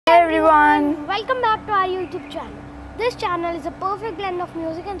everyone, welcome back to our YouTube channel. This channel is a perfect blend of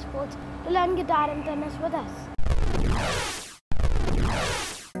music and sports to learn guitar and tennis with us.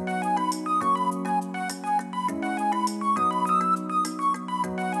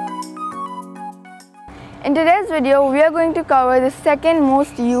 In today's video, we are going to cover the second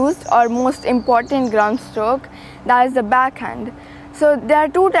most used or most important ground stroke, that is the backhand. So there are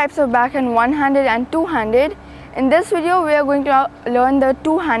two types of backhand, one-handed and two-handed. In this video, we are going to learn the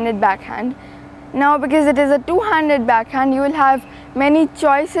two-handed backhand. Now, because it is a two-handed backhand, you will have many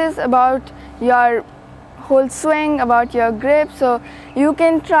choices about your whole swing, about your grip. So you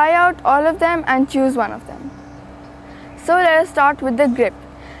can try out all of them and choose one of them. So let us start with the grip.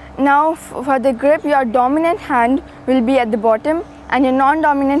 Now for the grip, your dominant hand will be at the bottom and your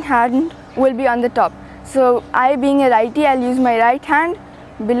non-dominant hand will be on the top. So I, being a righty, I'll use my right hand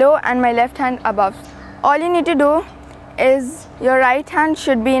below and my left hand above. All you need to do is your right hand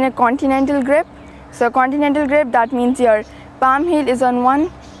should be in a continental grip. So continental grip, that means your palm heel is on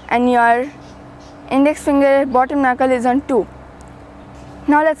 1 and your index finger bottom knuckle is on 2.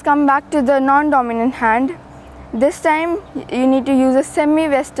 Now let's come back to the non-dominant hand. This time you need to use a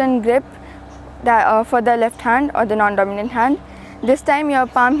semi-western grip for the left hand or the non-dominant hand. This time your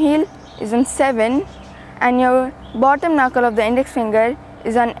palm heel is on 7 and your bottom knuckle of the index finger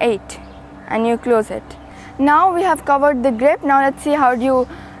is on 8 and you close it. Now we have covered the grip. Now let's see how do you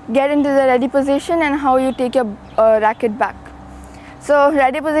get into the ready position and how you take your racket back. So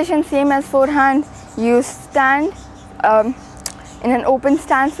ready position, same as forehand. You stand in an open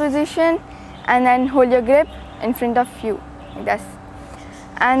stance position and then hold your grip in front of you like this,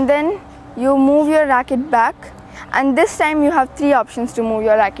 and then you move your racket back, and this time you have three options to move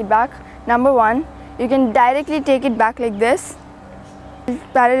your racket back. Number one, you can directly take it back like this,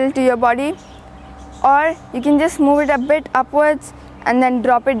 parallel to your body, or you can just move it a bit upwards and then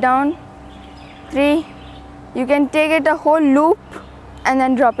drop it down. 3, you can take it a whole loop and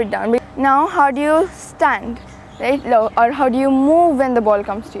then drop it down. Now how do you stand, right, or how do you move when the ball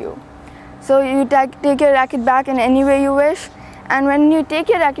comes to you? So you take your racket back in any way you wish, and when you take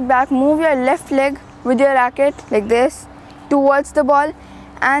your racket back, move your left leg with your racket like this towards the ball,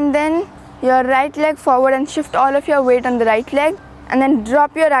 and then your right leg forward and shift all of your weight on the right leg, and then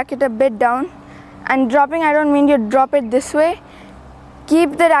drop your racket a bit down. And dropping, I don't mean you drop it this way.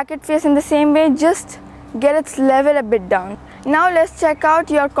 Keep the racket face in the same way, just get its level a bit down. Now let's check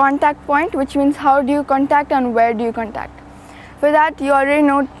out your contact point, which means how do you contact and where do you contact. For that, you already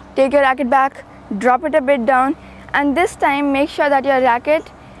know, take your racket back, drop it a bit down, and this time make sure that your racket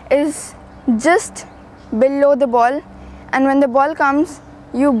is just below the ball, and when the ball comes,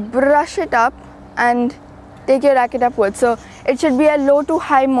 you brush it up and take your racket upwards. So it should be a low to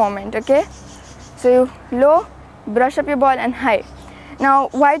high moment, okay? So you low, brush up your ball, and high. Now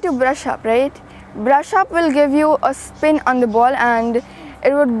why to brush up, right? Brush up will give you a spin on the ball and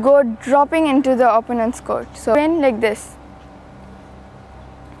it would go dropping into the opponent's court. So spin like this.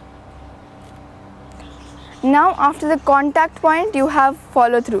 Now after the contact point, you have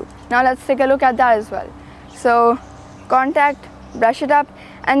follow through. Now let's take a look at that as well. So contact, brush it up,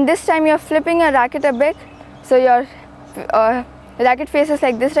 and this time you're flipping your racket a bit. So your racket face is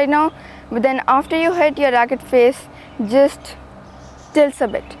like this right now, but then after you hit, your racket face just tilts a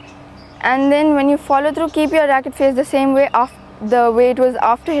bit. And then when you follow through, keep your racket face the same way, the way it was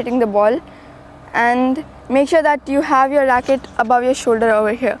after hitting the ball, and make sure that you have your racket above your shoulder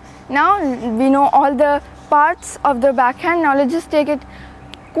over here. Now we know all the parts of the backhand. Now let's just take it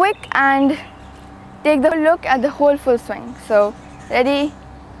quick and take the look at the whole full swing. So ready,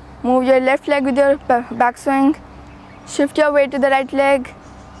 move your left leg with your backswing, shift your weight to the right leg,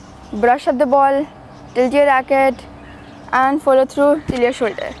 brush up the ball, tilt your racket and follow through till your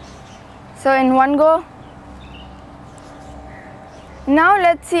shoulder. So in one go. Now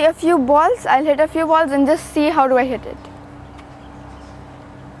let's see a few balls. I'll hit a few balls and just see how do I hit it.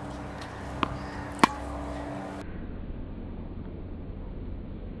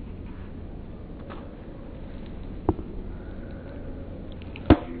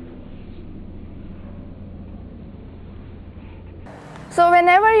 So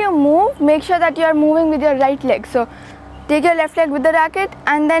whenever you move, make sure that you are moving with your right leg. So take your left leg with the racket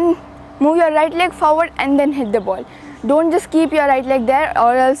and then move your right leg forward and then hit the ball. Don't just keep your right leg there,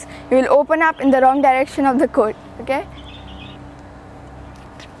 or else you will open up in the wrong direction of the court, okay?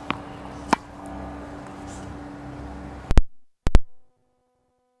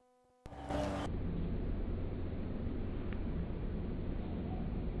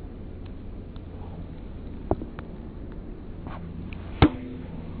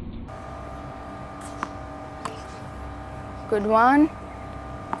 Good one.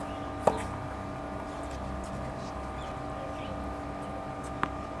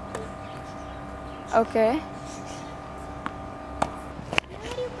 Okay.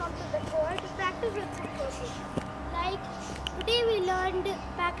 Whenever you come to the court, practice with some purpose. Like today we learned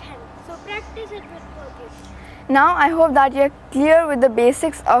backhand, so practice it with purpose. Now I hope that you're clear with the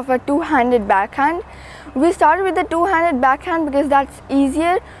basics of a two-handed backhand. We started with the two-handed backhand because that's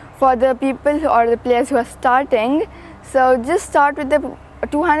easier for the people or the players who are starting. So just start with the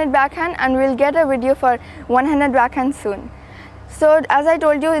two-handed backhand and we'll get a video for one-handed backhand soon. So as I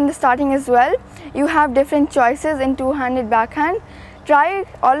told you in the starting as well, you have different choices in two-handed backhand. Try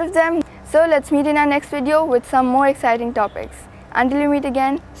all of them. So let's meet in our next video with some more exciting topics. Until we meet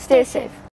again, stay safe.